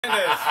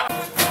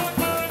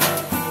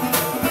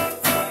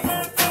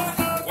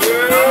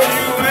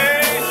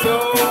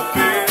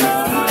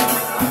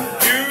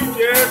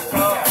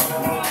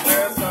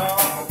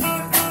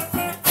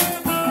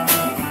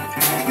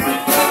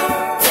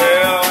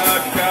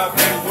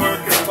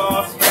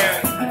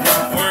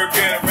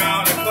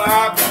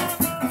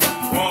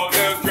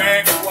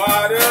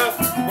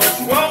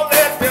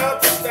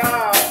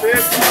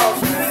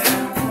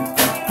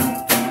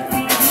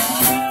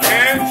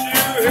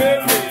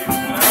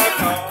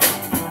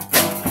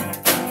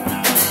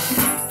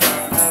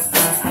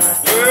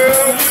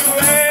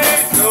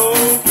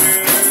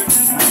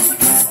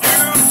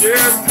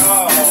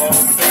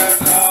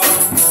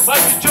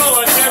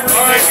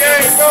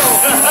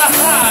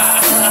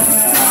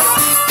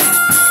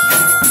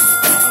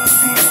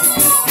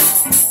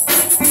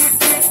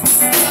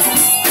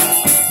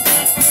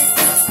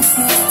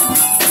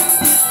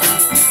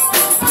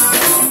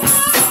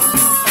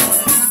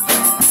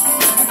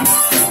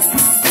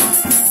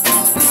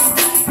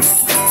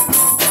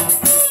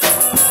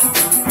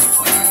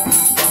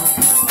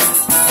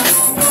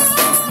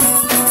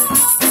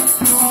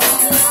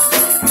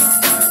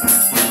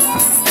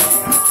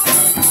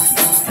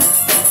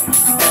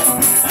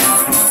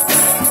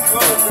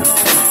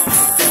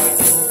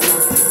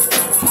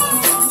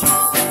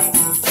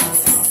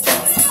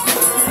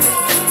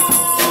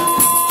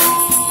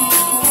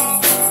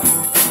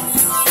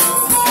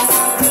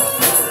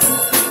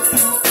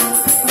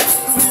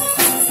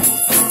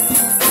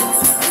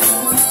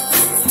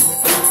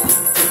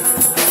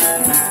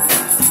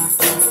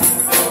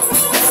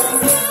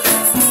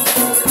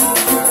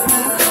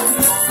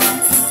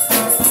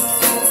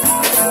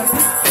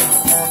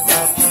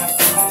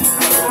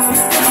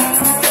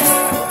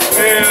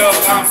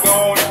I'm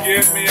gonna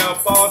get me a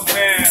boss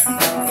man.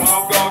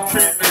 I'm gonna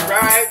treat me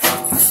right.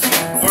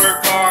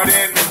 Work hard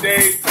in the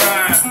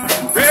daytime.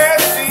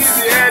 Rest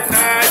easy at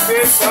night,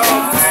 big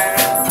boss man.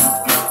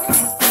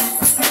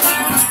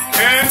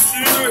 Can't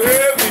you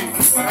hear me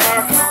when I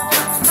come?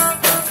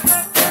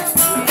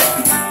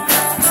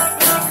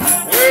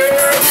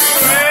 Well, you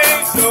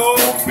ain't so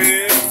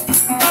big.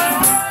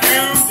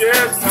 You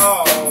just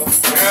talk,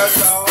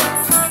 that's all.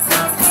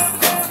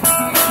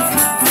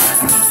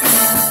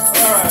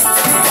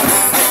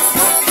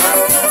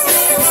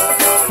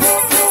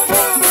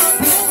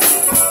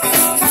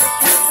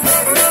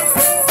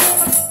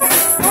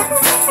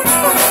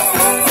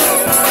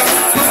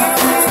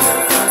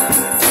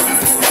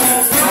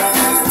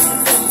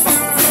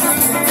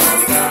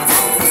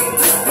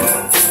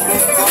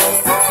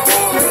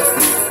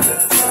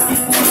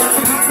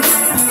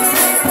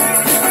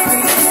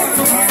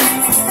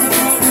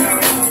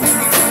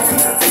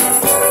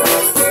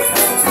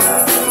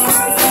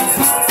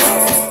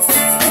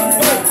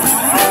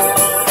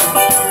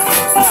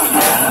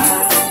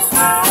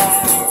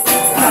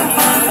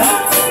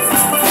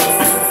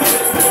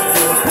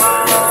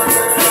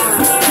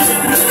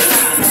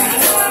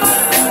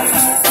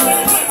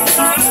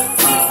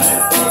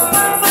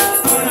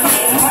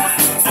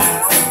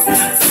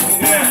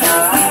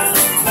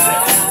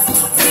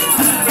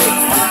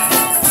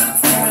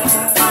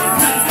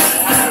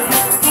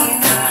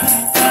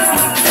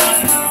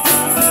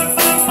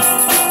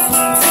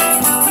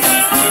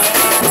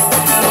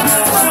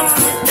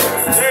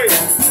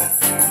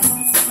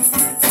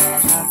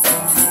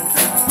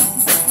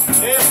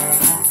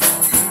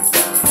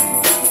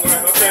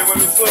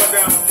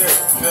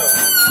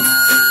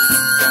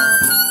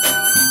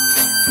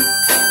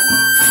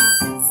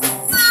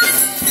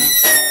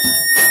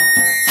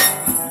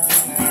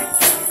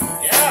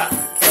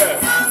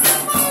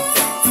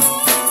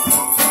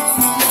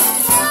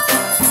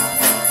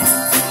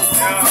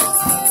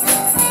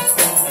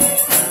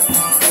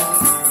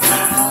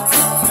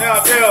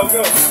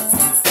 Go.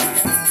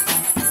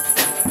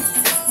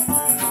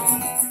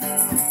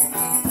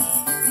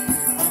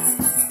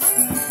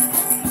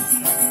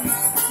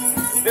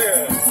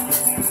 Yeah.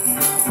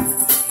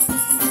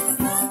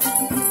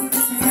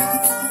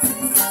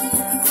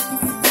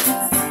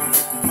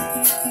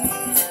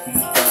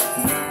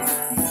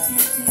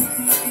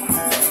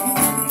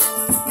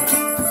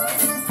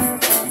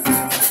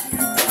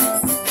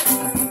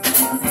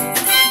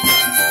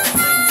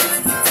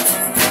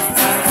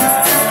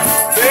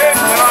 Big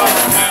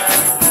boss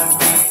man.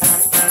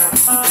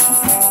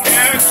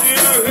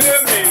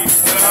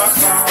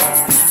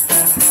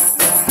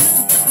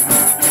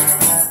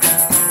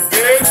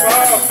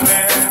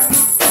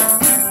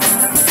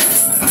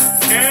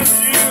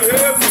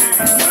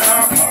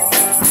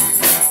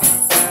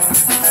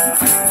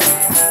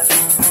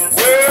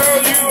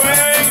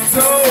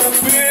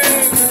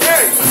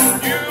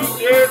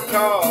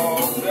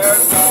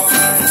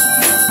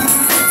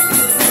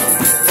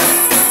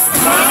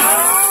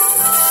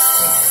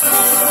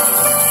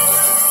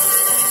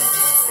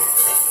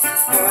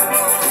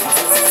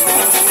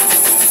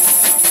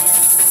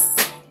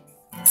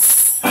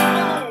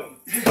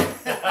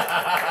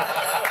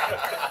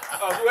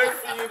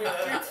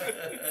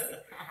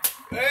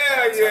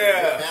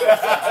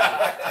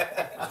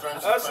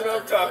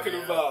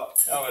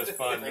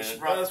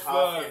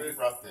 it. You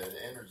brought the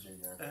energy,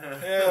 man.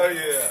 Hell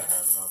yeah.